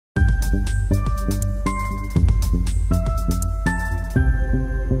Hello,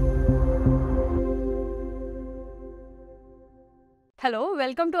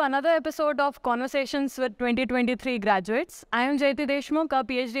 welcome to another episode of Conversations with 2023 graduates. I am IIIT Deshmukh, a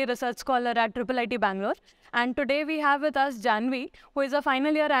PhD research scholar at IIIT Bangalore. And today we have with us Janvi, who is a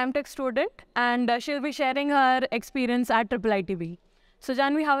final year iMTech student, and she'll be sharing her experience at IIITB. So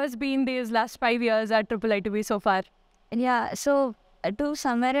Janvi, how has been these last 5 years at IIITB so far? Yeah, so to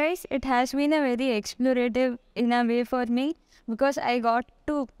summarize, it has been a very explorative in a way for me because I got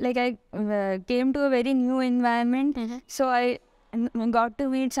to, came to a very new environment. So I got to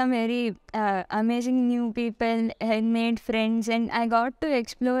meet some very amazing new people and made friends, and I got to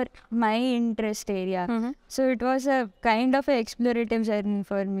explore my interest area. So it was a kind of an explorative journey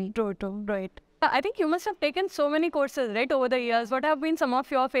for me. True, right. I think you must have taken so many courses, right, over the years. What have been some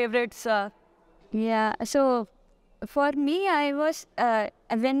of your favorites? Yeah, so for me, I was,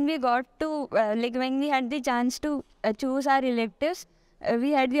 when we got to, when we had the chance to choose our electives, we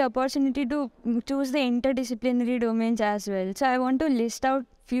had the opportunity to choose the interdisciplinary domains as well. So I want to list out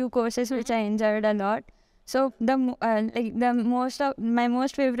few courses which I enjoyed a lot. So my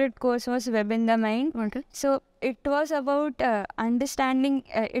most favorite course was Web in the Mind. Okay. So it was about understanding.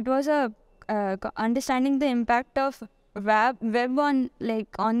 Understanding the impact of web on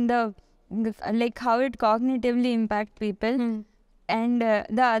how it cognitively impact people. And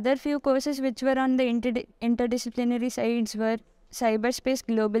the other few courses which were on the interdisciplinary sides were cyberspace,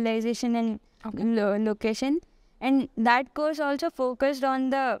 globalization, and location. And that course also focused on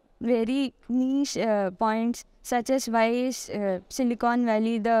the very niche points, such as why is Silicon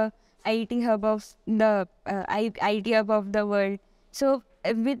Valley the IT hub of the IT hub of the world. So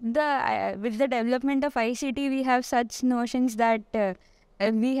with the development of ICT, we have such notions that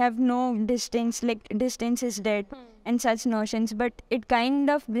we have no distance, like distance is dead, and such notions. But it kind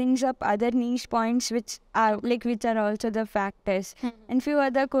of brings up other niche points which are also the factors. And few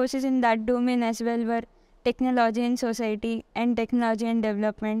other courses in that domain as well were technology and society and technology and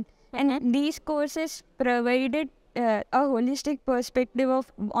development. And these courses provided a holistic perspective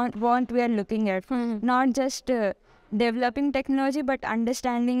of what we are looking at, not just developing technology, but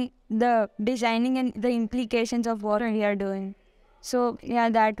understanding the designing and the implications of what we are doing. So yeah,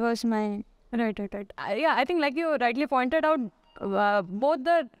 that was my... Right. Yeah, I think like you rightly pointed out, both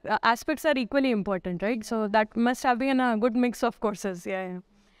the aspects are equally important, right? So that must have been a good mix of courses. Yeah.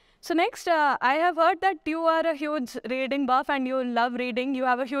 So next, I have heard that you are a huge reading buff and you love reading. You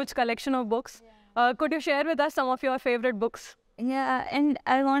have a huge collection of books. Could you share with us some of your favorite books? Yeah, and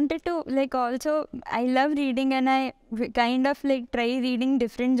I wanted to also, I love reading and I kind of try reading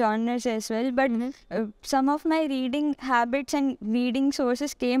different genres as well. But some of my reading habits and reading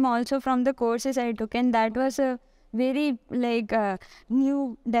sources came also from the courses I took, and that was a very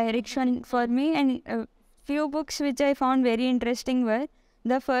new direction for me. And few books which I found very interesting were,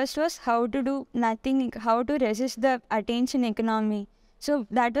 the first was How to Do Nothing, How to Resist the Attention Economy. So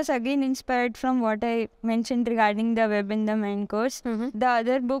that was again inspired from what I mentioned regarding the Web in the Mind course. The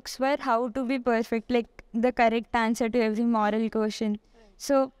other books were How to Be Perfect, like the correct answer to every moral question.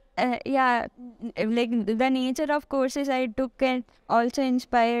 So the nature of courses I took and also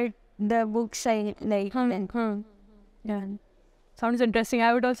inspired the books I like. Yeah, sounds interesting.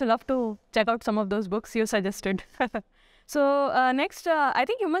 I would also love to check out some of those books you suggested. So next, I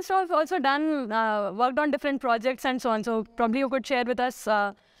think you must have also done, worked on different projects and so on. So probably you could share with us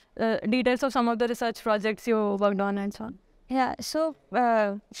details of some of the research projects you worked on and so on. Yeah, so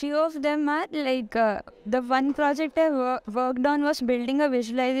few of them are the one project I worked on was building a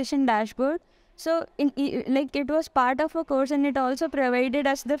visualization dashboard. So it was part of a course, and it also provided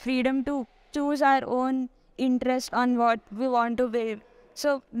us the freedom to choose our own interest on what we want to build.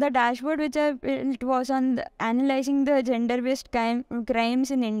 So the dashboard which I built was on analyzing the gender-based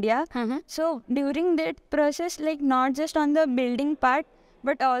crimes in India. So during that process, not just on the building part,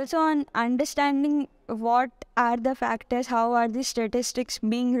 but also on understanding what are the factors, how are the statistics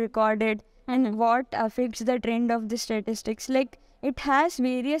being recorded, and what affects the trend of the statistics. It has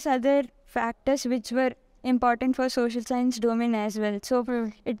various other factors which were important for social science domain as well.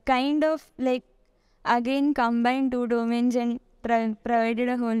 So it kind of again combined two domains and provided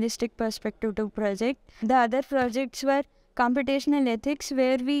a holistic perspective to project. The other projects were computational ethics,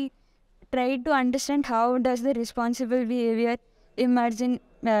 where we tried to understand how does the responsible behavior emerge in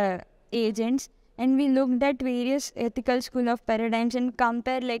agents, and we looked at various ethical school of paradigms and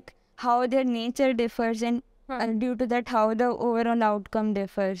compare how their nature differs, and due to that how the overall outcome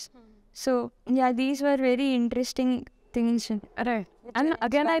differs. So yeah, these were very interesting things. Right. And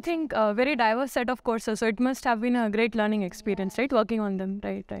again, I think a very diverse set of courses, so it must have been a great learning experience, right, working on them.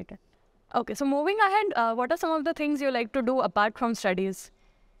 Right. Okay, so moving ahead, what are some of the things you like to do apart from studies?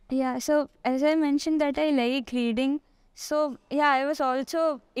 Yeah, so as I mentioned that I like reading, so yeah, I was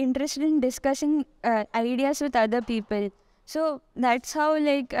also interested in discussing ideas with other people. So that's how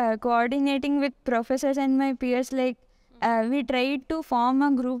coordinating with professors and my peers, we tried to form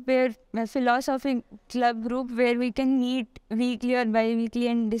a group where a philosophy club group where we can meet weekly or bi-weekly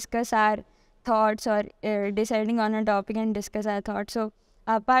and discuss our thoughts or deciding on a topic and discuss our thoughts. So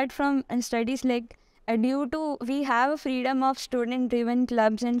apart from studies, due to we have a freedom of student driven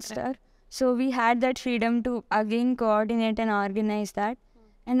clubs and stuff, so we had that freedom to again coordinate and organize that.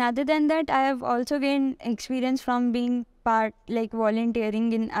 And other than that, I have also gained experience from being part, like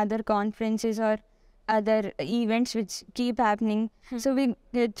volunteering in other conferences or other events which keep happening. So we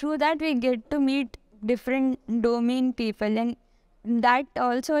through that we get to meet different domain people, and that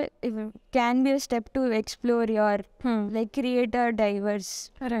also can be a step to explore your create a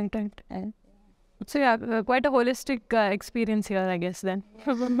diverse. Right. So yeah, quite a holistic experience here, I guess then.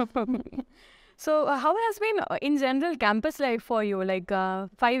 So how has been in general campus life for you?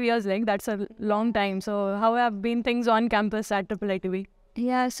 5 years, that's a long time. So how have been things on campus at IIITB?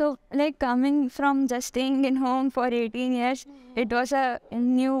 Yeah, so coming from just staying in home for 18 years, it was a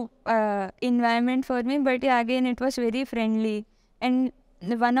new environment for me. But yeah, again, it was very friendly. And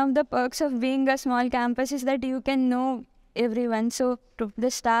one of the perks of being a small campus is that you can know everyone. So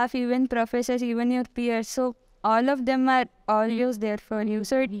the staff, even professors, even your peers. So all of them are always there for you.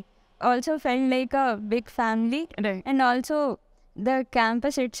 So it also felt like a big family. Right. And also the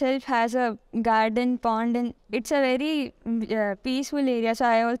campus itself has a garden pond, and it's a very peaceful area. So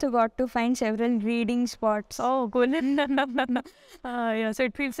I also got to find several reading spots. Oh, cool. Yeah, so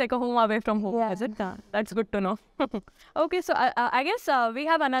it feels like a home away from home, Yeah. is it? That's good to know. Okay, so I guess we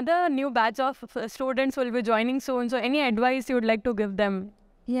have another new batch of students who will be joining soon. So any advice you would like to give them?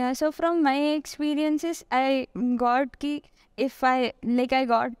 Yeah, so from my experiences, I got I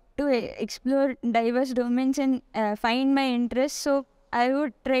got to explore diverse domains and find my interests. So I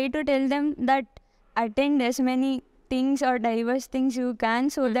would try to tell them that attend as many things or diverse things you can,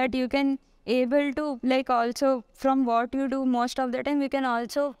 so that you can able to also from what you do most of the time you can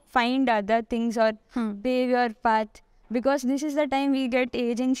also find other things or pave your path, because this is the time we get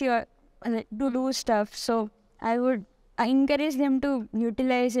agency or to do stuff. So I encourage them to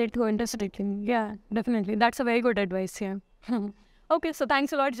utilize it holistically. Yeah, definitely. That's a very good advice, yeah. Okay, so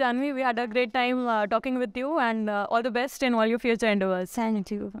thanks a lot, Janvi. We had a great time talking with you, and all the best in all your future endeavors.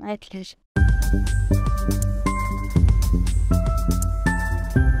 Thank you. My pleasure.